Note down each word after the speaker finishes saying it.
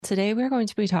today we're going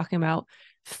to be talking about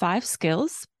 5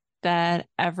 skills that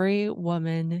every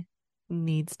woman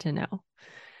needs to know.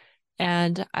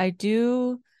 And I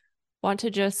do want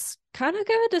to just kind of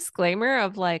give a disclaimer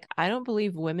of like, I don't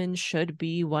believe women should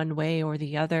be one way or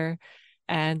the other.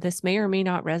 And this may or may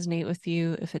not resonate with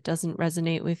you. If it doesn't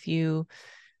resonate with you,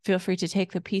 feel free to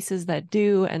take the pieces that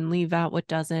do and leave out what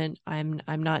doesn't. I'm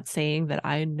not saying that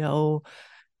I know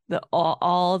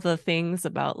all the things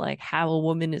about like how a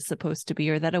woman is supposed to be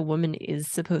or that a woman is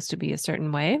supposed to be a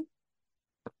certain way.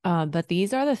 But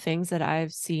these are the things that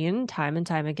I've seen time and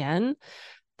time again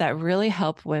that really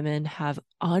help women have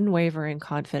unwavering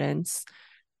confidence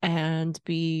and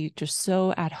be just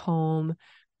so at home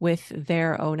with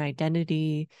their own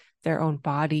identity, their own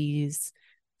bodies,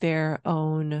 their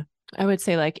own, I would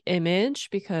say, like image,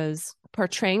 because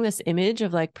portraying this image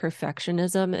of like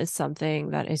perfectionism is something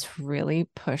that is really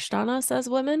pushed on us as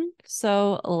women.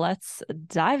 So let's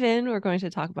dive in. We're going to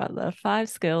talk about the 5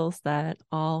 skills that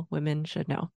all women should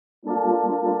know.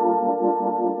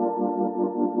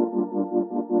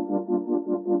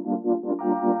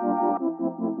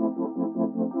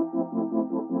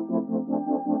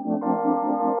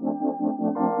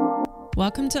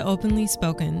 Welcome to Openly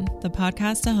Spoken, the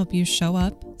podcast to help you show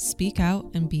up, speak out,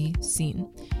 and be seen.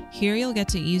 Here you'll get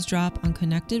to eavesdrop on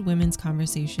connected women's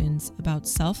conversations about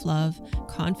self-love,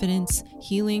 confidence,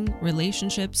 healing,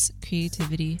 relationships,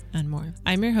 creativity, and more.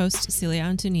 I'm your host, Celia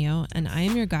Antonio, and I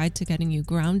am your guide to getting you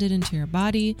grounded into your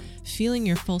body, feeling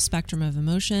your full spectrum of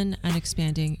emotion, and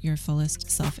expanding your fullest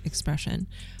self-expression.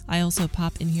 I also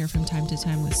pop in here from time to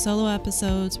time with solo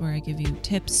episodes where I give you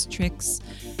tips, tricks,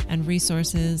 and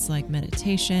resources like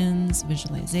meditations,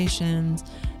 visualizations,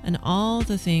 and all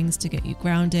the things to get you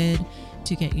grounded,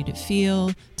 to get you to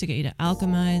feel, to get you to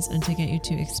alchemize, and to get you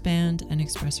to expand and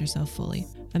express yourself fully.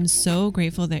 I'm so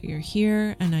grateful that you're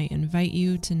here, and I invite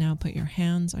you to now put your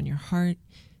hands on your heart,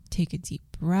 take a deep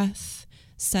breath,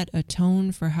 set a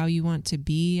tone for how you want to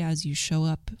be as you show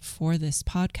up for this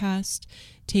podcast.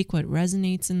 Take what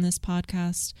resonates in this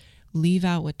podcast, leave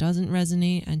out what doesn't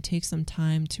resonate, and take some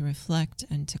time to reflect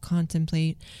and to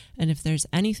contemplate. And if there's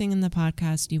anything in the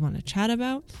podcast you want to chat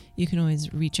about, you can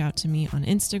always reach out to me on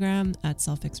Instagram at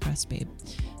selfexpressbabe.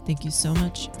 Thank you so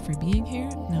much for being here.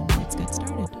 Now let's get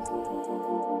started.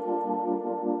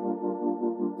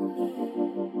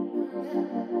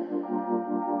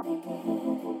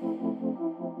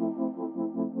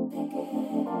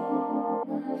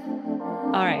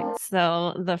 All right,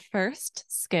 so the first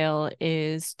skill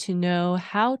is to know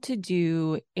how to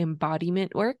do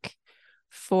embodiment work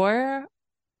for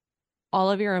all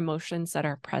of your emotions that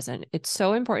are present. It's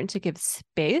so important to give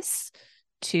space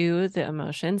to the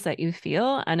emotions that you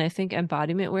feel. And I think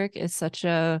embodiment work is such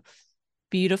a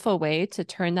beautiful way to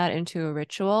turn that into a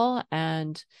ritual.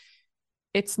 And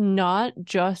it's not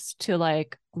just to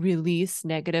like release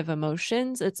negative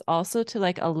emotions, it's also to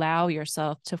like allow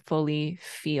yourself to fully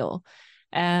feel.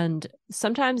 And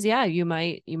sometimes, yeah, you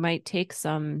might take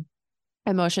some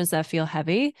emotions that feel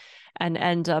heavy and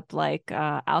end up like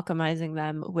alchemizing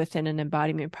them within an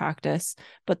embodiment practice.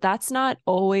 But that shouldn't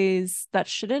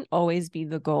always be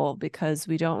the goal, because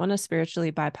we don't want to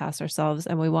spiritually bypass ourselves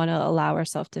and we want to allow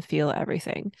ourselves to feel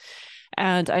everything.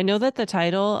 And I know that the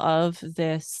title of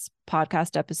this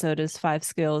podcast episode is 5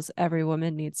 skills every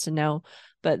woman needs to know,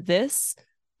 but this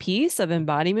piece of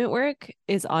embodiment work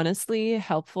is honestly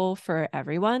helpful for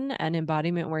everyone. And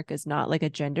embodiment work is not like a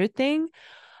gendered thing.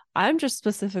 I'm just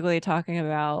specifically talking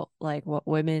about like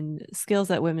skills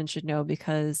that women should know,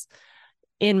 because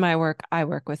in my work, I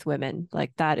work with women.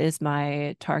 Like that is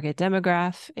my target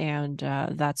demographic, and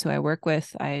that's who I work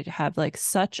with. I have like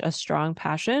such a strong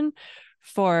passion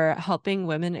for helping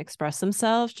women express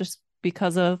themselves just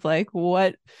because of like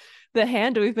what the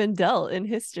hand we've been dealt in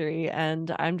history.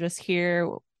 And I'm just here.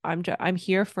 I'm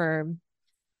here for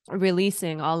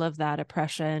releasing all of that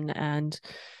oppression and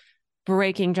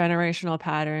breaking generational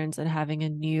patterns and having a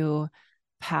new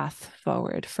path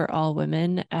forward for all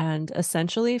women and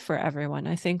essentially for everyone.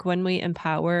 I think when we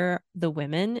empower the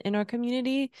women in our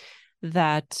community,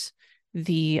 that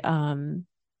the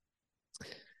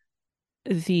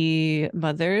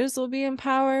mothers will be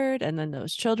empowered, and then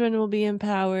those children will be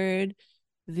empowered.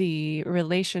 The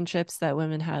relationships that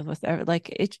women have with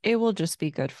it will just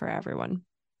be good for everyone.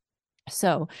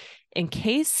 So in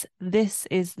case this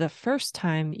is the first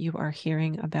time you are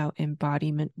hearing about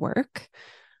embodiment work,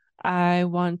 I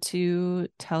want to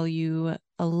tell you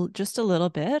just a little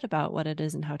bit about what it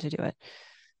is and how to do it.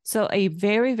 So a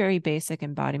very, very basic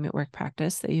embodiment work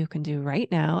practice that you can do right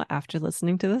now after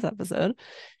listening to this episode,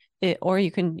 or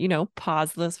you can,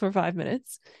 pause this for 5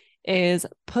 minutes, is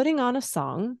putting on a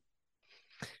song,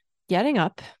 getting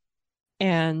up,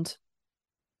 And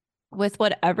with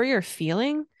whatever you're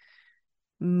feeling,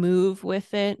 move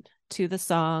with it to the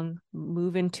song,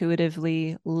 move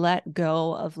intuitively, let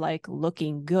go of like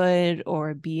looking good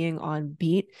or being on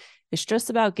beat. It's just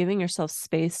about giving yourself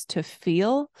space to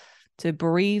feel, to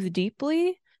breathe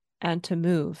deeply, and to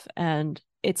move. And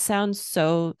it sounds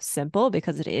so simple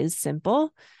because it is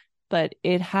simple, but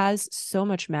it has so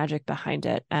much magic behind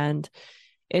it. And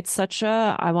it's such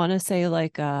a, I want to say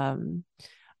like un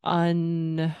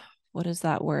what is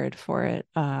that word for it?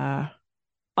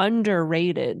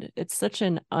 Underrated. It's such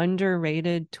an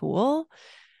underrated tool.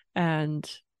 And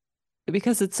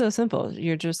because it's so simple,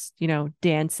 you're just,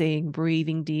 dancing,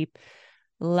 breathing deep,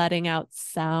 letting out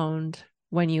sound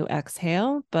when you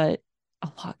exhale, but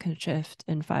a lot can shift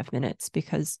in 5 minutes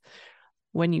because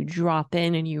when you drop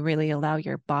in and you really allow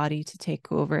your body to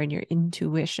take over and your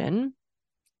intuition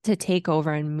to take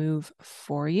over and move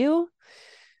for you,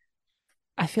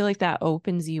 I feel like that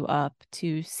opens you up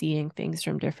to seeing things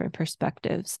from different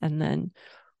perspectives. And then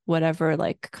whatever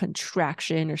like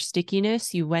contraction or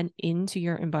stickiness you went into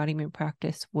your embodiment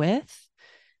practice with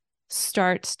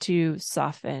starts to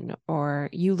soften, or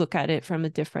you look at it from a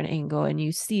different angle and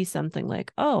you see something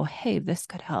like, oh, hey, this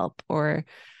could help, or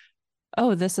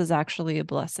oh, this is actually a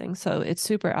blessing. So it's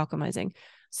super alchemizing.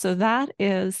 So that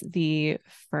is the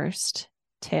first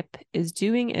tip, is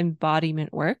doing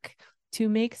embodiment work to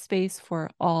make space for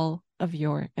all of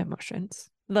your emotions.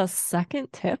 The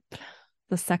second tip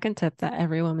that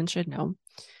every woman should know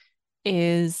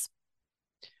is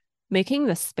making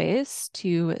the space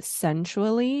to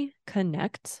sensually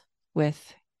connect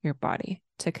with your body,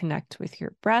 to connect with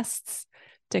your breasts,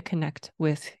 to connect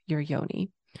with your yoni.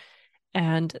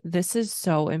 And this is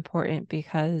so important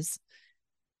because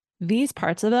these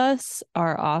parts of us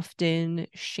are often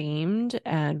shamed,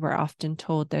 and we're often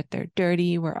told that they're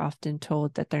dirty. We're often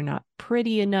told that they're not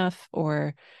pretty enough,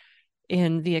 or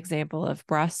in the example of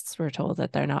breasts, we're told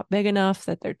that they're not big enough,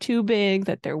 that they're too big,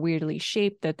 that they're weirdly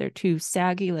shaped, that they're too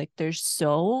saggy. Like there's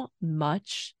so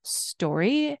much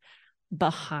story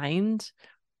behind,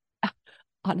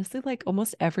 honestly, like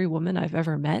almost every woman I've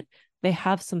ever met, they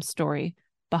have some story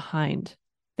behind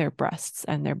their breasts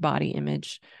and their body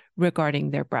image regarding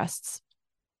their breasts.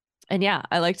 And yeah,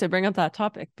 I like to bring up that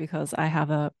topic because I have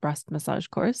a breast massage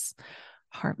course,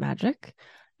 Heart Magic.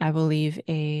 I will leave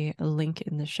a link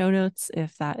in the show notes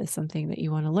if that is something that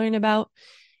you want to learn about.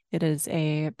 It is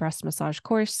a breast massage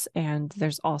course, and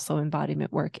there's also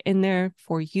embodiment work in there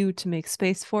for you to make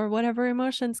space for whatever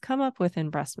emotions come up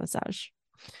within breast massage.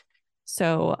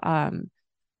 So,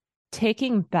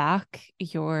 taking back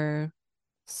your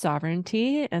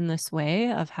sovereignty in this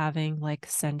way of having like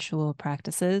sensual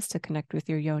practices to connect with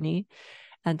your yoni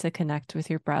and to connect with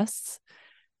your breasts,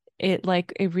 it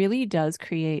really does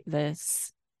create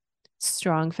this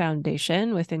strong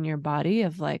foundation within your body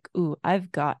of like, ooh,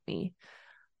 I've got me.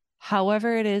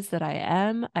 However it is that I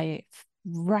am, I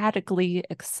radically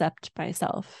accept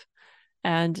myself.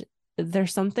 And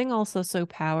there's something also so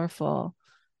powerful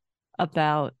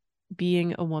about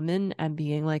being a woman and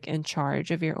being like in charge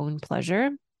of your own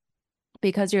pleasure,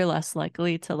 because you're less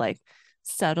likely to like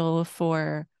settle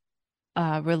for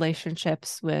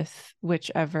relationships with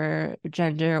whichever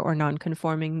gender or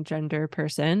non-conforming gender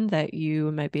person that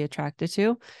you might be attracted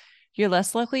to. You're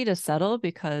less likely to settle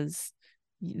because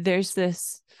there's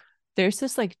this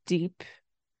like deep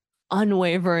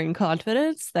unwavering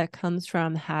confidence that comes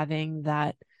from having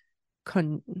that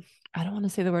I don't want to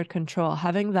say the word control,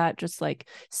 having that just like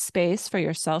space for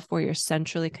yourself where you're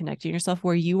centrally connecting yourself,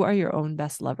 where you are your own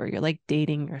best lover. You're like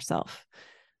dating yourself.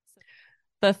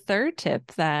 The third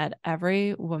tip that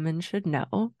every woman should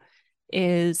know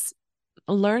is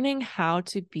learning how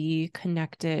to be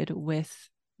connected with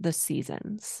the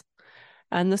seasons.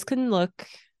 And this can look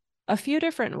a few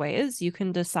different ways. You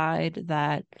can decide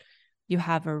that you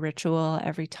have a ritual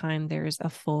every time there's a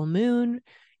full moon.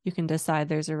 You can decide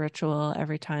there's a ritual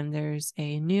every time there's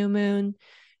a new moon.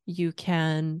 You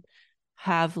can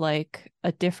have like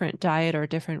a different diet or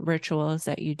different rituals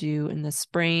that you do in the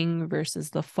spring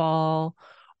versus the fall,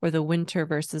 or the winter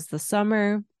versus the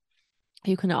summer.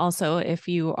 You can also, if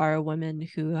you are a woman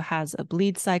who has a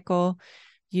bleed cycle,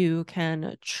 you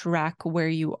can track where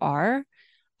you are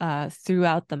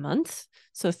throughout the month.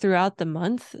 So throughout the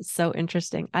month, it's so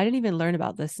interesting. I didn't even learn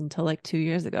about this until like 2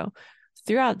 years ago.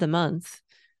 Throughout the month,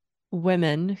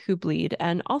 women who bleed,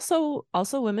 and also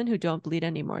women who don't bleed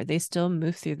anymore, they still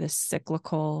move through this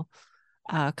cyclical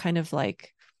kind of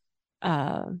like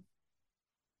I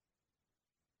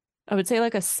would say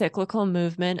like a cyclical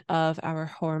movement of our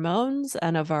hormones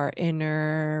and of our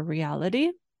inner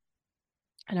reality.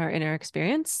 and our inner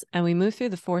experience. And we move through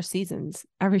the 4 seasons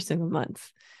every single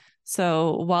month.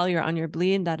 So while you're on your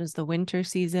bleed, that is the winter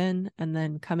season. And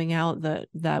then coming out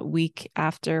that week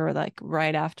after, or like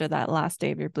right after that last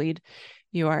day of your bleed,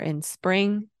 you are in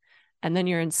spring. And then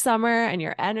you're in summer and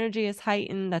your energy is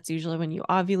heightened. That's usually when you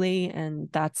ovulate. And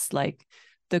that's like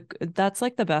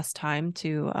the best time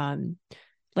to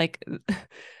like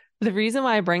the reason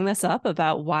why I bring this up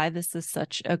about why this is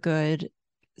such a good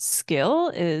skill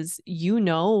is,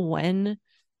 when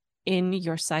in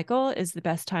your cycle is the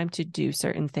best time to do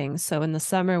certain things. So in the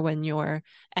summer, when your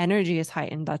energy is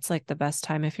heightened, that's like the best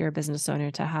time if you're a business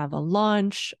owner to have a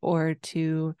launch or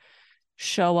to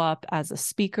show up as a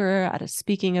speaker at a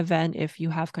speaking event if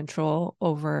you have control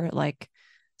over like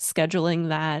scheduling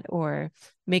that or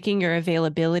making your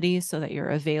availability so that you're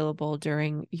available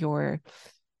during your,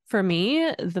 for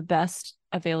me, the best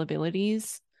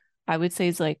availabilities I would say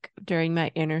is like during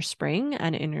my inner spring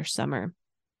and inner summer.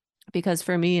 Because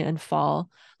for me in fall,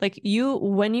 like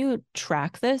when you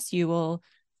track this, you will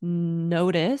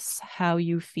notice how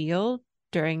you feel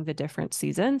during the different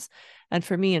seasons. And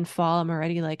for me in fall, I'm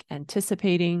already like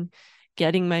anticipating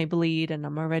getting my bleed, and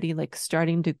I'm already like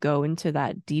starting to go into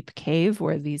that deep cave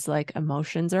where these like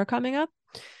emotions are coming up.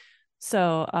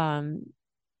 So,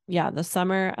 yeah, the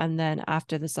summer, and then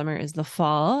after the summer is the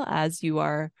fall as you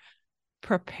are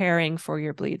preparing for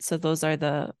your bleed. So those are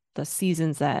the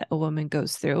seasons that a woman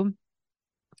goes through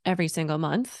every single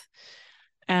month.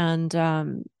 And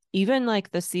even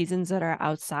like the seasons that are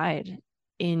outside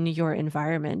in your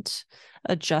environment,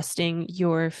 adjusting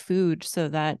your food so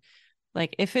that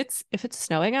like if it's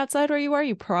snowing outside where you are,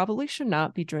 you probably should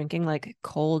not be drinking like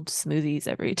cold smoothies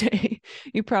every day.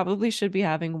 You probably should be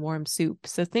having warm soup.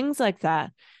 So things like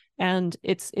that. And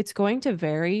it's going to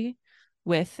vary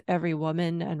with every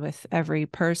woman and with every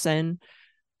person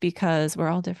because we're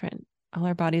all different. All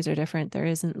our bodies are different. There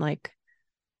isn't like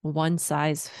one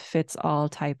size fits all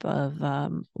type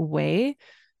of way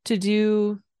to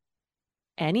do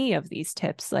any of these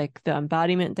tips. Like the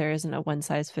embodiment, there isn't a one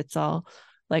size fits all.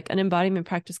 Like an embodiment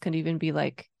practice can even be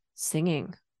like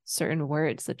singing certain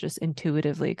words that just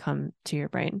intuitively come to your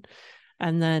brain.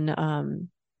 And then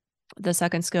the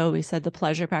second skill, we said the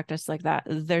pleasure practice, like that.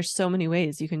 There's so many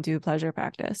ways you can do pleasure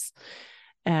practice.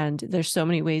 And there's so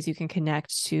many ways you can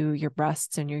connect to your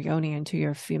breasts and your yoni and to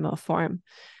your female form.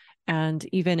 And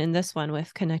even in this one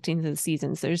with connecting to the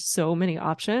seasons, there's so many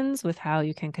options with how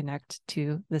you can connect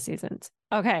to the seasons.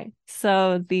 Okay,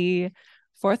 so the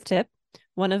 4th tip,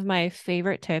 one of my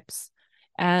favorite tips,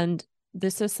 and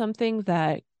this is something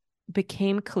that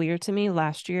became clear to me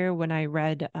last year when I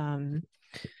read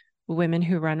Women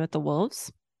Who Run with the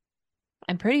Wolves.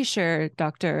 I'm pretty sure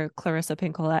Dr. Clarissa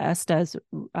Pinkola Estes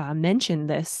mentioned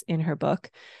this in her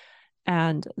book.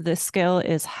 And the skill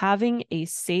is having a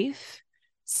safe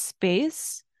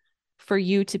space for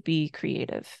you to be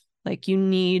creative. Like you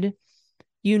need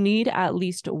at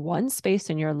least one space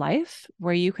in your life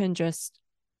where you can just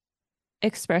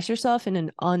express yourself in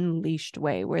an unleashed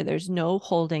way, where there's no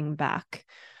holding back.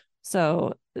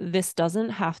 So this doesn't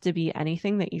have to be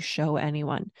anything that you show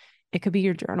anyone. It could be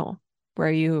your journal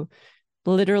where you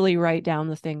literally write down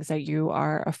the things that you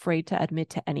are afraid to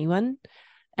admit to anyone.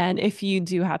 And if you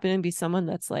do happen to be someone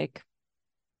that's like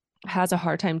has a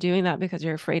hard time doing that because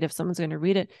you're afraid if someone's going to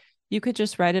read it, you could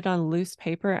just write it on loose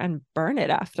paper and burn it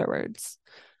afterwards.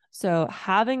 So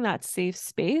having that safe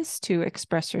space to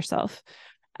express yourself,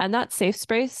 and that safe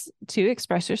space to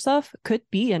express yourself could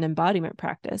be an embodiment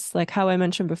practice. Like how I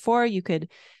mentioned before, you could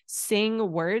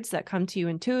sing words that come to you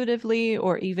intuitively,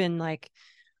 or even like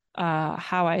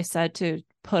how I said to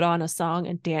put on a song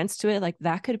and dance to it. Like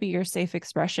that could be your safe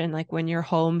expression. Like when you're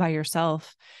home by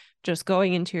yourself, just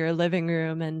going into your living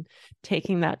room and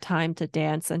taking that time to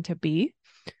dance and to be.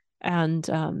 And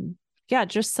yeah,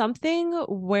 just something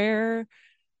where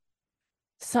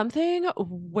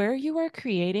you are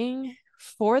creating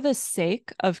for the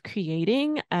sake of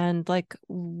creating, and like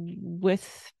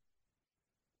with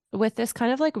this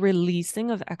kind of like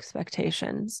releasing of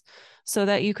expectations so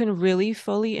that you can really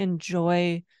fully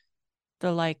enjoy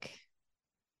the like,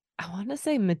 I want to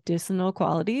say medicinal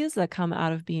qualities that come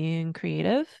out of being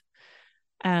creative.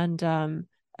 And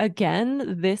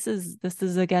again, this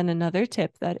is again another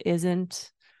tip that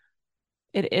isn't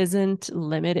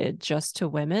limited just to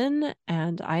women.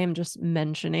 And I am just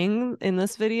mentioning in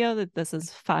this video that this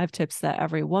is 5 tips that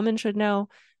every woman should know,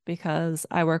 because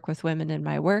I work with women in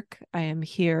my work. I am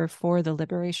here for the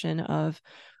liberation of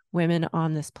women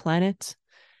on this planet.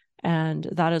 And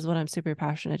that is what I'm super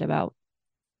passionate about.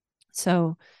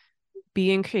 So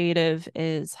being creative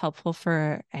is helpful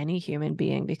for any human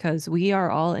being because we are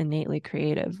all innately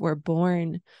creative. We're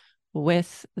born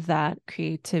with that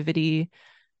creativity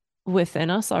within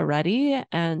us already.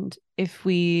 And if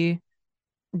we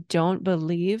don't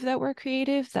believe that we're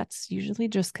creative, that's usually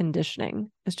just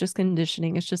conditioning. It's just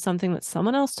conditioning. It's just something that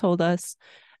someone else told us.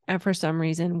 And for some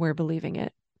reason, we're believing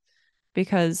it.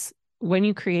 Because when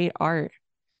you create art,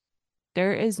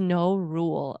 there is no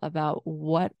rule about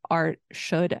what art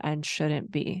should and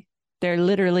shouldn't be. There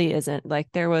literally isn't. Like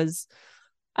there was,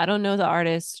 I don't know the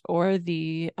artist or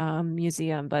the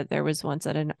museum, but there was once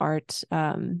at an art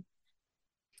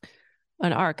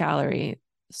gallery,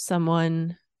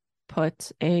 someone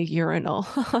put a urinal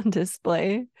on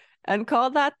display and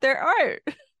called that their art.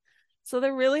 So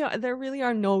there really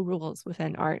are no rules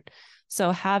within art.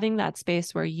 So having that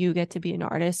space where you get to be an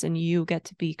artist and you get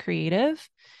to be creative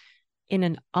in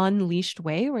an unleashed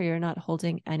way where you're not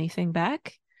holding anything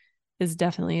back is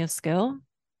definitely a skill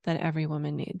that every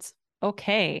woman needs.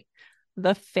 Okay.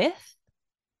 The fifth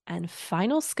and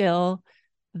final skill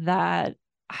that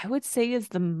I would say is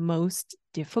the most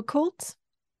difficult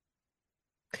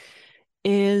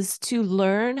is to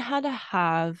learn how to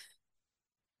have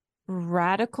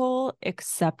radical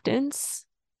acceptance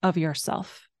of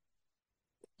yourself.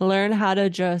 Learn how to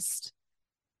just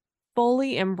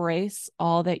fully embrace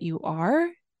all that you are,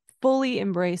 fully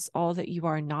embrace all that you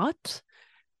are not,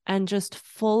 and just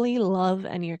fully love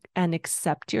and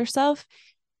accept yourself,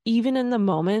 even in the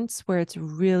moments where it's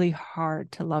really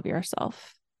hard to love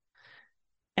yourself.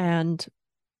 And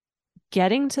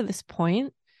getting to this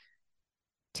point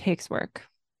takes work.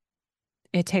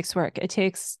 It takes work. It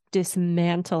takes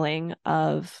dismantling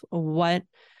of what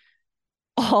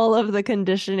all of the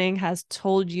conditioning has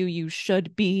told you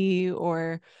should be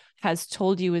or has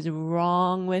told you is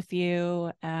wrong with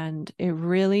you. And it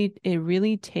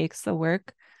really takes the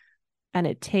work, and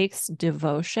it takes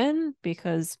devotion,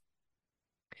 because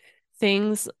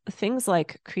things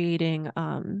like creating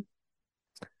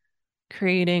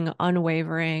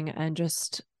unwavering and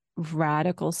just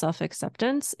radical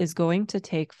self-acceptance is going to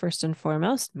take, first and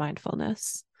foremost,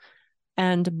 mindfulness.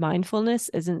 And mindfulness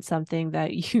isn't something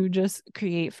that you just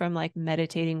create from like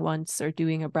meditating once or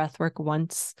doing a breath work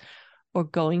once or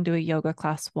going to a yoga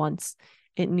class once.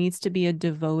 It needs to be a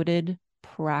devoted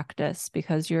practice,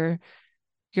 because you're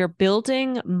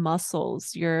building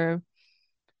muscles. You're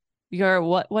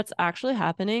what's actually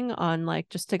happening on, like,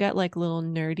 just to get like a little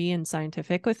nerdy and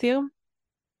scientific with you,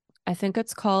 I think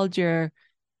it's called your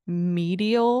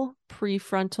medial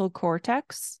prefrontal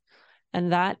cortex.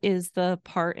 And that is the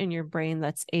part in your brain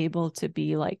that's able to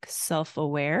be like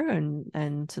self-aware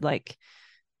and to like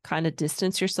kind of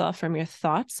distance yourself from your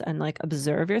thoughts and like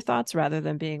observe your thoughts rather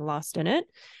than being lost in it.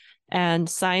 And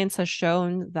science has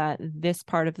shown that this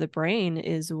part of the brain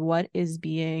is what is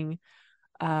being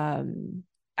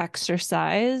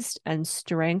exercised and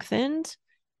strengthened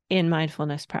in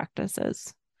mindfulness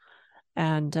practices.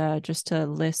 And just to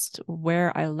list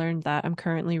where I learned that, I'm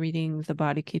currently reading The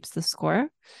Body Keeps the Score.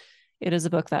 It is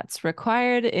a book that's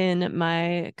required in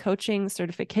my coaching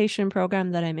certification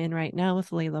program that I'm in right now with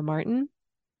Layla Martin.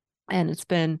 And it's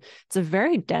a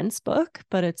very dense book,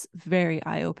 but it's very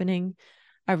eye-opening.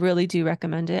 I really do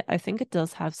recommend it. I think it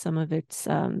does have some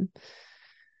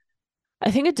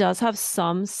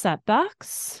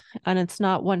setbacks, and it's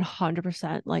not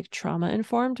 100% like trauma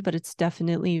informed, but it's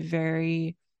definitely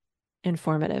very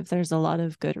informative. There's a lot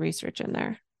of good research in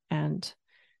there. And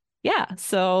yeah,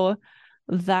 so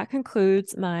that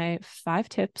concludes my 5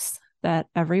 tips that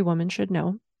every woman should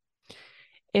know.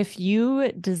 If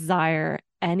you desire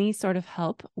any sort of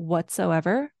help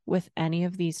whatsoever with any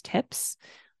of these tips,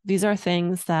 these are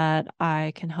things that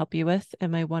I can help you with in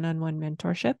my one-on-one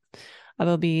mentorship. I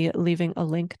will be leaving a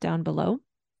link down below.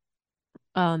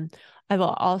 I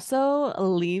will also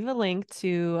leave a link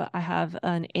to, I have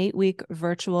an 8-week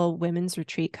virtual women's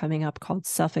retreat coming up called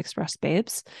Self-Express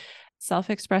Babes.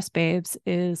 Self-Express Babes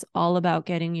is all about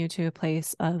getting you to a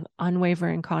place of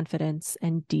unwavering confidence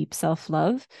and deep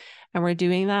self-love. And we're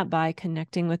doing that by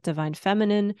connecting with Divine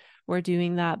Feminine. We're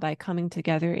doing that by coming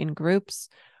together in groups.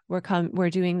 We're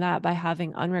doing that by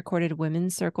having unrecorded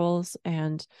women's circles.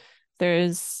 And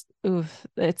it's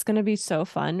going to be so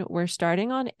fun. We're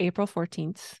starting on April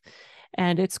 14th,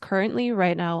 and it's currently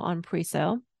right now on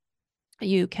pre-sale.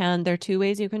 There are 2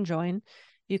 ways you can join.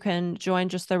 You can join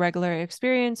just the regular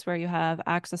experience where you have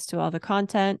access to all the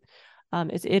content.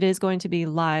 It is going to be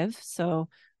live. So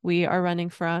we are running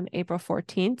from April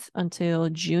 14th until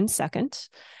June 2nd.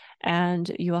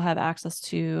 And you will have access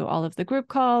to all of the group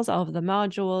calls, all of the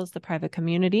modules, the private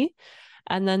community.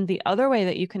 And then the other way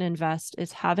that you can invest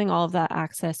is having all of that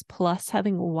access plus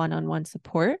having one-on-one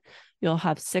support. You'll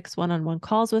have 6 one-on-one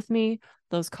calls with me.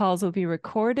 Those calls will be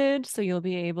recorded, so you'll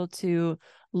be able to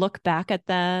look back at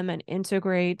them and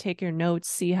integrate, take your notes,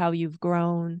 see how you've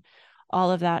grown,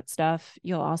 all of that stuff.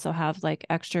 You'll also have like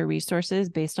extra resources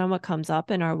based on what comes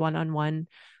up in our one-on-one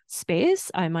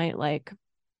space. I might like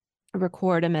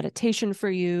record a meditation for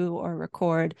you, or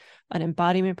record an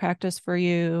embodiment practice for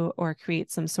you, or create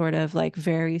some sort of like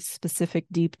very specific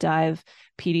deep dive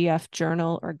PDF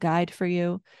journal or guide for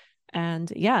you.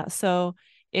 And yeah, so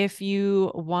if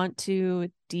you want to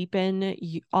deepen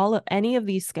any of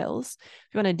these skills,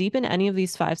 if you want to deepen any of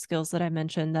these 5 skills that I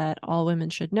mentioned that all women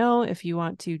should know, if you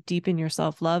want to deepen your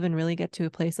self-love and really get to a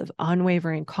place of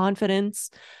unwavering confidence,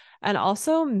 and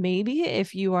also maybe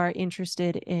if you are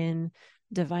interested in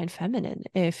divine feminine,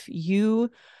 if you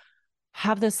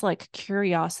have this like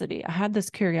curiosity, I had this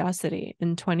curiosity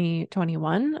in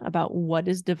 2021 about what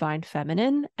is divine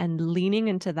feminine, and leaning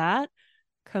into that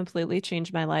completely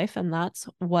changed my life. And that's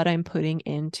what I'm putting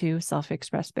into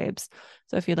Self-Expressed Babes.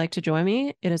 So if you'd like to join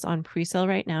me, it is on pre-sale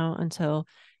right now until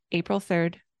April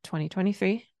 3rd,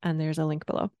 2023. And there's a link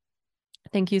below.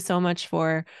 Thank you so much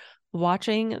for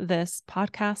watching this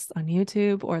podcast on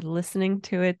YouTube, or listening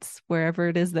to it wherever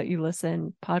it is that you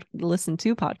listen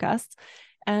to podcasts.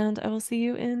 And I will see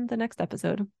you in the next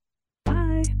episode.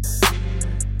 Bye.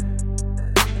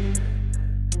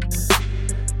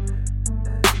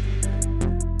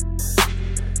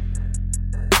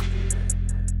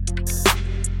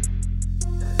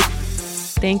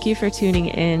 Thank you for tuning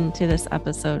in to this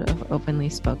episode of Openly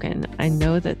Spoken. I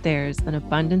know that there's an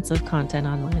abundance of content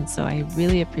online, so I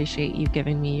really appreciate you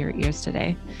giving me your ears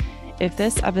today. If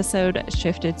this episode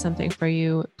shifted something for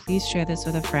you, please share this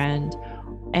with a friend,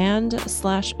 and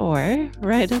or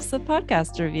write us a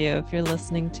podcast review if you're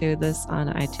listening to this on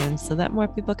iTunes, so that more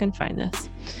people can find this.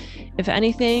 If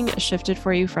anything shifted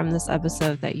for you from this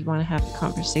episode that you want to have a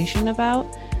conversation about,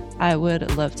 I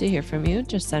would love to hear from you.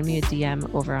 Just send me a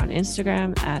DM over on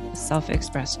Instagram at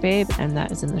Self-Expressed Babe, and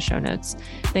that is in the show notes.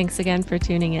 Thanks again for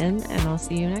tuning in, and I'll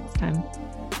see you next time.